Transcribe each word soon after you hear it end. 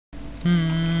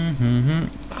I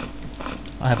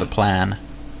have a plan.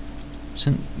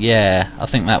 Yeah, I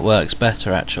think that works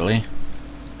better actually.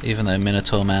 Even though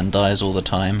Minotaur Man dies all the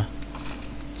time.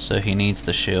 So he needs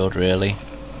the shield really.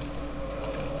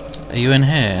 Are you in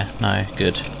here? No,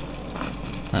 good.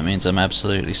 That means I'm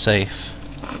absolutely safe.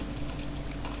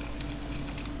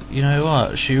 You know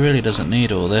what? She really doesn't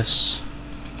need all this.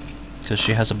 Because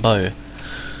she has a bow.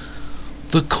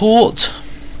 The court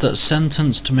that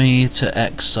sentenced me to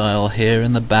exile here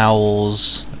in the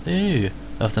bowels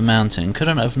of the mountain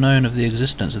couldn't have known of the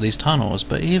existence of these tunnels,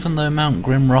 but even though Mount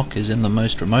Grimrock is in the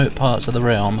most remote parts of the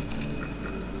realm...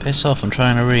 Piss off, I'm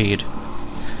trying to read.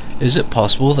 Is it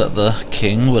possible that the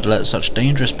king would let such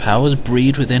dangerous powers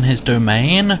breed within his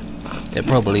domain? It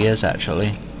probably is,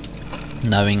 actually.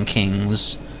 Knowing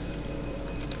kings.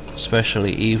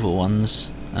 Especially evil ones.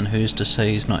 And who's to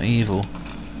say he's not evil?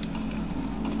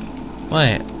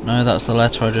 Wait, no, that's the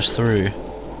letter I just threw.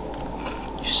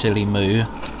 You silly moo.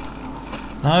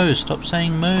 No, stop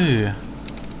saying moo.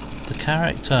 The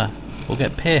character will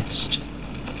get pissed.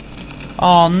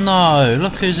 Oh no,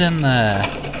 look who's in there.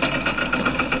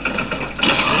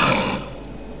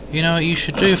 You know what you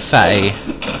should do, fatty?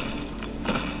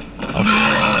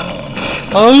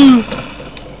 Oh!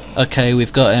 Okay,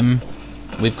 we've got him.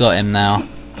 We've got him now.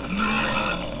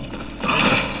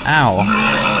 Ow.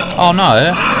 Oh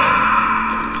no.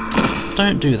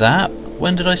 Don't do that.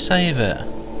 When did I save it?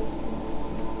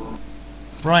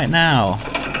 Right now.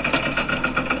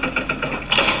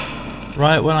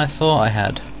 Right when I thought I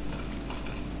had.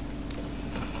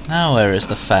 Now where is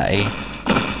the fatty?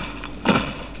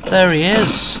 There he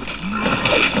is.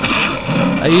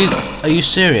 Are you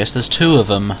serious? There's two of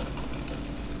them.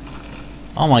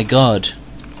 Oh my god.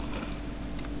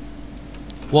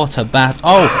 What a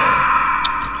oh!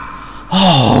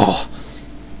 Oh!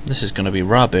 This is going to be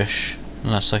rubbish.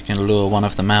 Unless I can lure one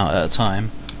of them out at a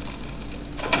time.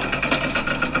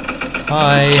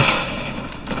 Hi.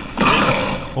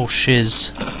 Oh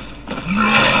shiz.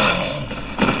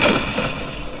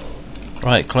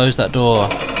 Right, close that door.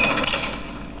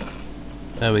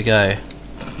 There we go.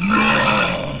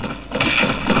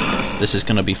 This is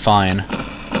gonna be fine.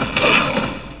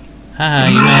 Haha,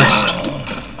 you missed.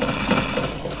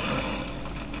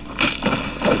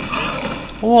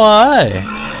 Why?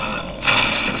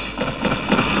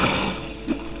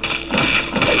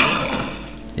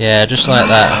 Yeah, just like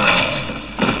that.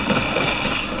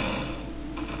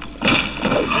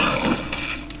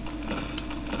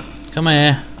 Come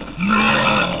here.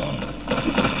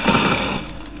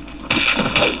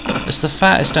 It's the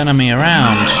fattest enemy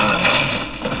around.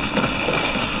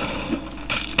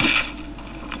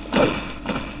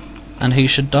 And he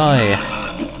should die.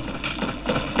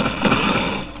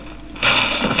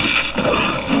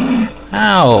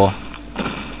 Ow!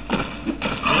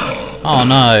 Oh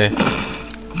no.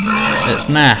 It's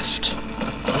naffed.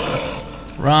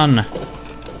 Run.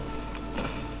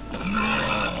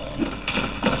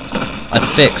 I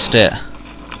fixed it.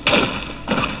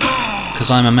 Because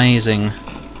I'm amazing.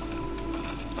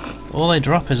 All they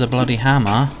drop is a bloody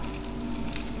hammer.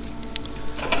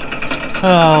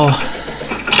 Oh.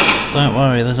 Don't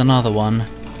worry, there's another one.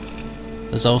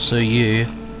 There's also you.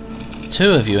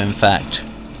 Two of you, in fact.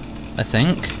 I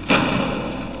think.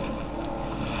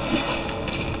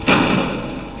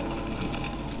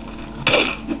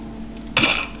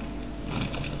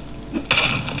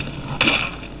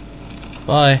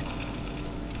 Bye.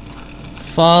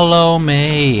 Follow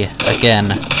me again.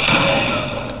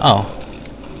 Oh.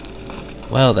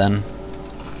 Well then.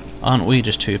 Aren't we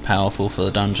just too powerful for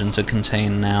the dungeon to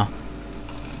contain now?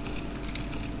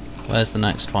 Where's the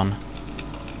next one?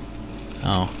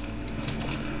 Oh.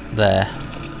 There.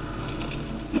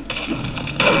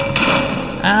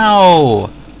 Ow!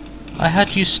 I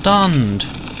had you stunned.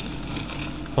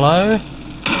 Hello?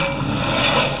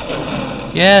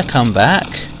 Yeah, come back.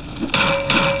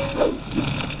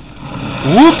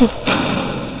 Whoop!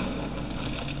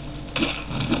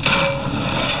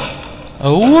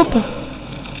 Oh, whoop!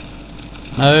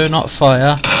 No, not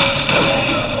fire.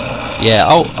 Yeah,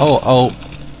 oh.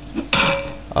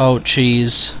 Oh,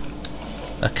 cheese.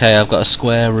 Okay, I've got a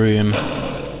square room.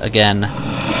 Again.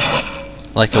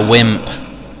 Like a wimp.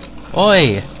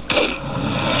 Oi!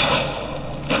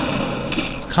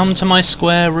 Come to my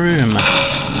square room.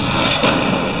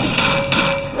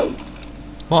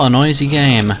 What a noisy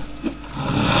game.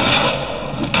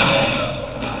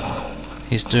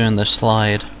 He's doing the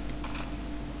slide.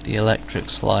 The electric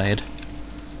slide.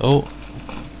 Oh.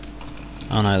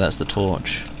 Oh no, that's the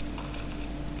torch.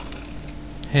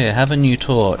 Here, have a new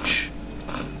torch.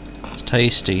 It's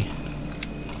tasty.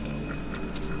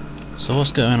 So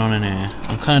what's going on in here?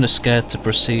 I'm kind of scared to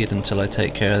proceed until I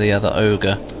take care of the other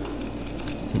ogre,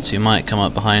 since he might come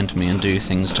up behind me and do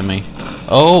things to me.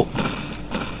 Oh!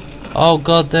 Oh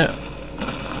god, there...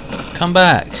 Come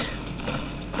back!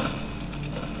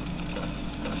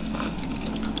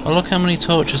 Oh, look how many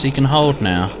torches he can hold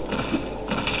now.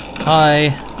 Hi!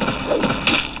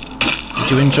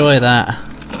 Did you enjoy that?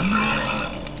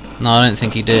 No, I don't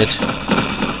think he did.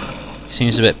 He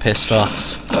seems a bit pissed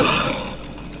off.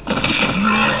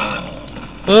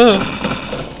 Oh!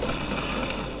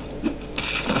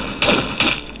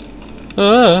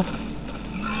 Oh!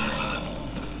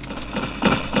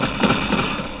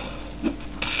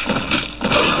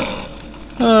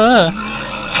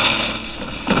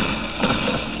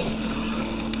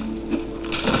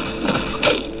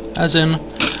 As in,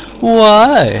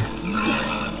 why?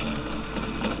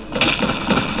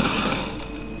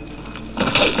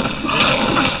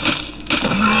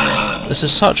 This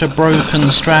is such a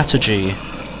broken strategy.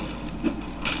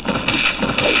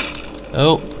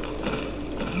 Oh.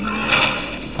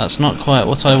 That's not quite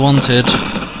what I wanted.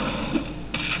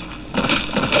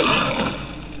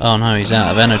 Oh no, he's out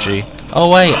of energy.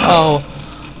 Oh wait, oh!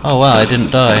 Oh wow, I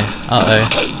didn't die. Uh-oh.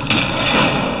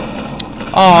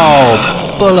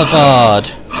 Oh! Boulevard!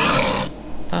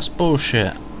 That's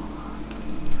bullshit.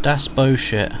 That's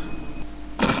bullshit.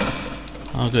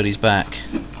 Oh good, he's back.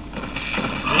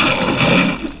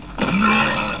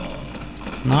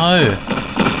 No!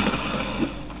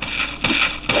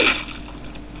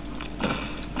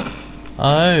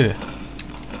 Oh!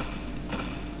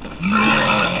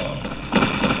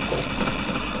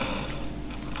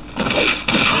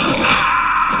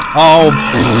 Oh!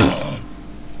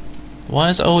 Why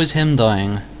is it always him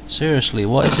dying? Seriously,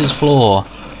 what is his flaw?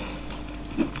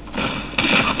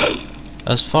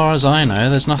 As far as I know,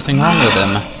 there's nothing wrong with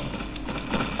him.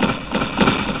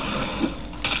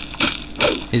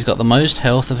 He's got the most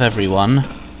health of everyone.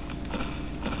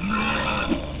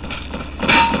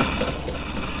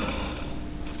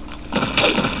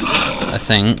 I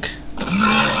think.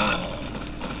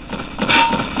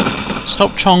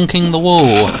 Stop chonking the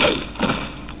wall.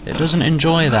 It doesn't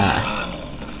enjoy that.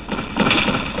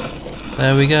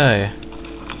 There we go.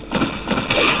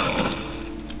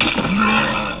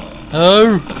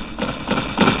 Oh!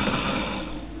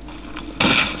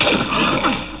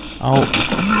 Oh.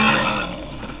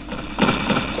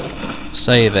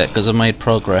 Save it, because I made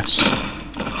progress.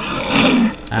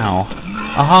 Ow.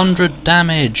 100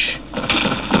 damage!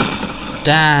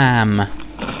 Damn!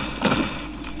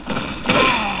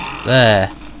 There.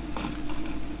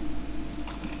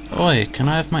 Oi, can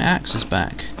I have my axes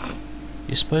back?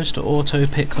 You're supposed to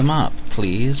auto-pick them up,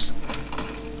 please.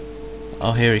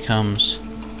 Oh, here he comes.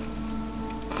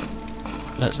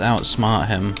 Let's outsmart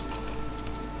him.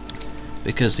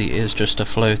 Because he is just a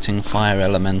floating fire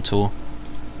elemental.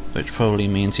 Which probably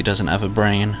means he doesn't have a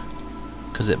brain.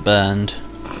 Because it burned.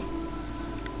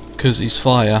 Because he's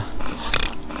fire.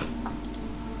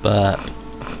 Burp.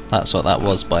 That's what that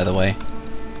was, by the way.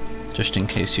 Just in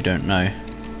case you don't know.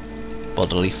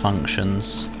 Bodily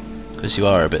functions. Because you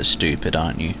are a bit stupid,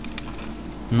 aren't you?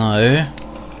 No.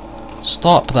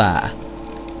 Stop that.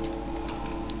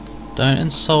 Don't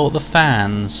insult the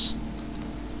fans.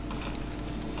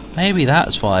 Maybe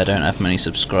that's why I don't have many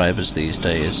subscribers these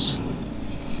days.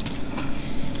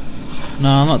 No,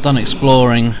 I'm not done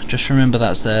exploring. Just remember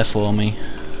that's there for me.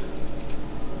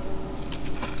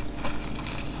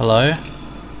 Hello?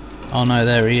 Oh no,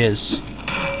 there he is.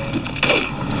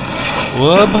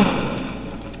 Whoop!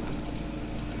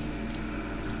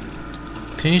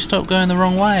 Can you stop going the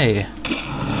wrong way?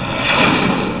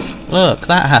 Look,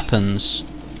 that happens.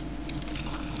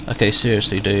 Okay,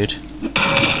 seriously, dude.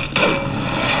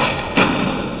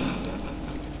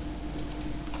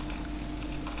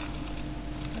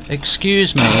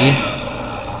 Excuse me.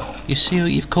 You see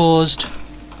what you've caused?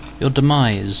 Your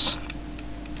demise.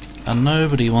 And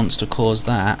nobody wants to cause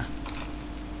that.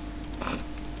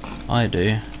 I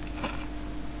do.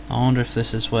 I wonder if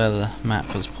this is where the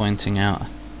map was pointing out.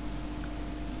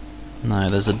 No,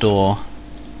 there's a door.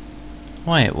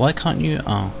 Wait, why can't you...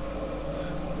 Oh.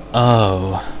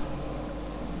 Oh.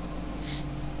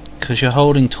 Because you're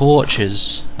holding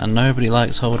torches, and nobody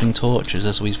likes holding torches,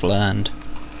 as we've learned.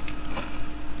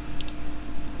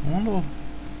 I wonder...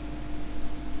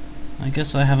 I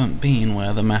guess I haven't been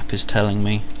where the map is telling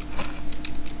me.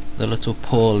 The little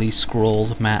poorly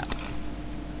scrawled map.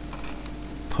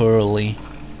 Poorly.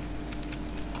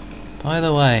 By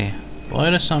the way, why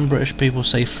do some British people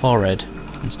say forehead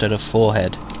instead of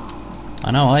forehead?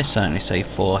 I know I certainly say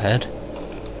forehead.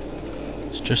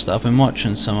 It's just that I've been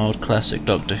watching some old classic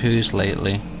Doctor Who's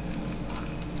lately.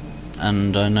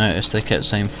 and I noticed they kept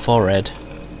saying forehead.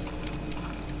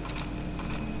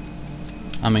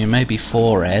 I mean, maybe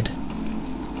forehead,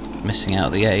 missing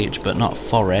out the H, but not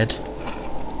forehead.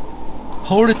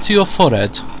 Hold it to your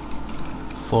forehead.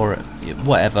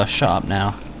 Whatever, shut up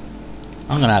now.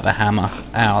 I'm gonna have a hammer.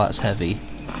 Ow, that's heavy.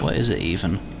 What is it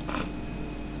even?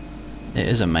 It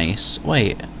is a mace.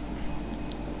 Wait.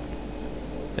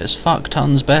 It's fuck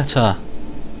tons better.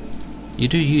 You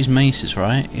do use maces,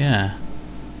 right? Yeah.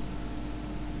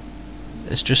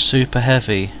 It's just super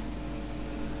heavy.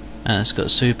 And it's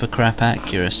got super crap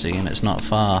accuracy and it's not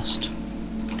fast.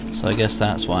 So I guess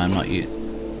that's why I'm not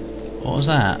What was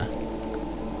that?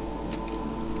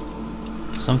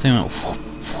 Something went whoop,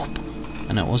 whoop,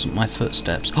 and it wasn't my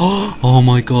footsteps. Oh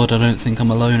my god, I don't think I'm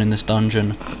alone in this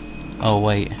dungeon. Oh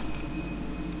wait.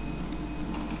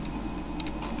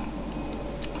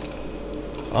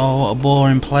 Oh, what a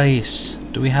boring place.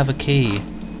 Do we have a key?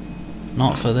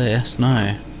 Not for this,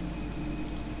 no.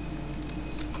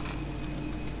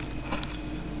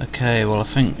 Okay, well I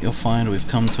think you'll find we've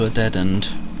come to a dead end.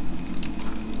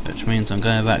 Which means I'm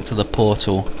going back to the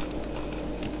portal.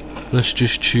 Let's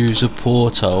just choose a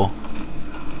portal.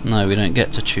 No, we don't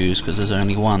get to choose because there's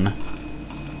only one.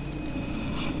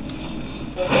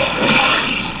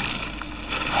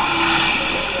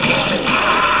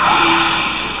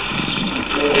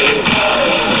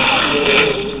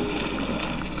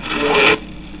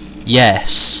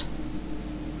 Yes.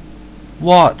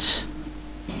 What?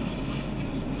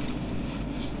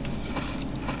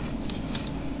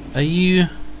 Are you...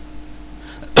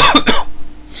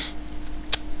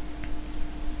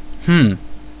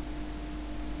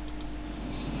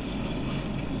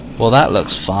 Well, that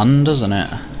looks fun, doesn't it?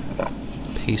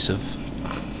 Piece of...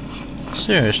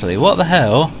 Seriously, what the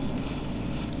hell?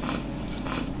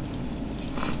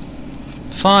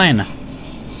 Fine.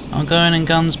 I'm going in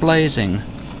guns blazing.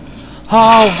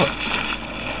 Oh!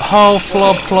 Oh,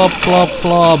 flob, flob, flob,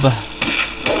 flob.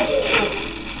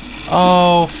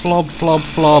 Oh, flob, flob,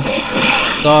 flob.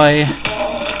 Die.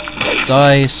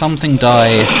 Die. Something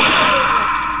die.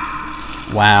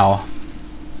 Wow.